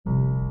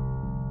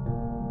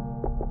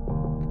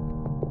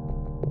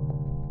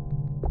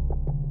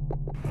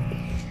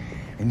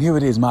And here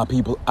it is, my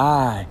people.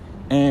 I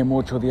am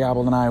Ocho the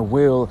Owl, and I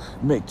will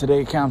make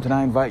today count. And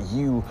I invite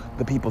you,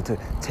 the people, to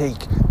take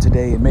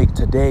today and make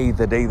today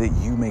the day that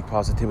you make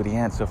positivity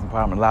and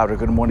self-empowerment louder.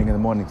 Good morning in the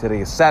morning.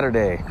 Today is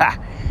Saturday,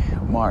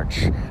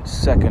 March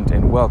 2nd,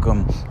 and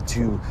welcome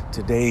to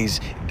today's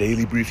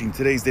daily briefing.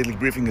 Today's daily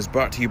briefing is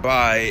brought to you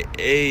by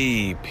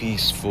A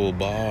Peaceful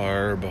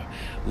Barb.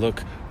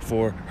 Look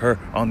for her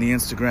on the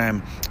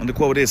Instagram. And the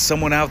quote is,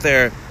 someone out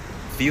there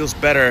feels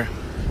better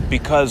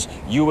because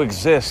you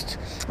exist,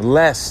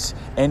 lest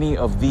any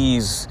of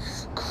these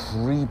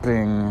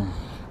creeping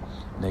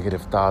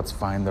negative thoughts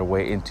find their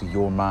way into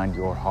your mind,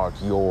 your heart,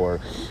 your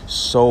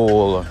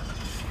soul.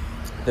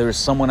 There is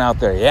someone out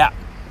there,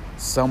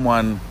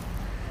 someone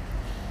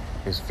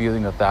is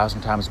feeling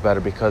 1,000 times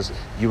better because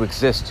you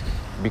exist,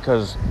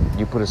 because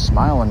you put a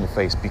smile on your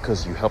face,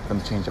 because you help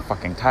them change a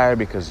fucking tire,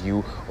 because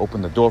you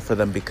open the door for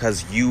them,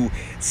 because you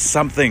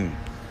something.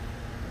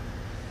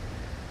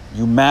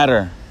 You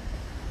matter.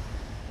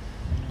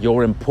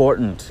 You're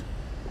important.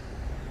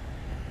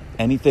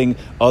 Anything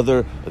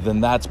other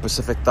than that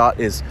specific thought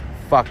is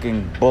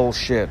fucking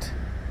bullshit.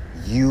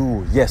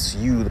 You,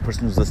 the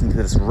person who's listening to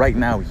this right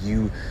now,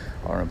 you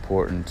are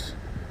important.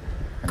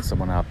 And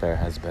someone out there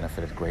has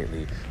benefited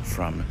greatly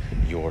from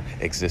your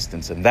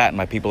existence. And that,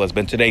 my people, has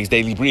been today's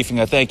daily briefing.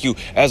 I thank you,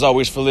 as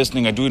always, for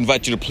listening. I do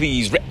invite you to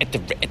please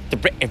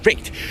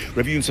rate,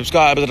 review, and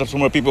subscribe. That helps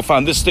more people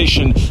find this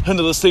station and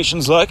other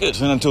stations like it.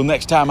 And until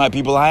next time, my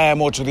people, I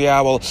am Ocho the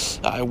Owl.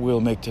 I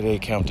will make today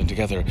count, and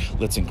together,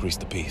 let's increase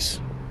the peace.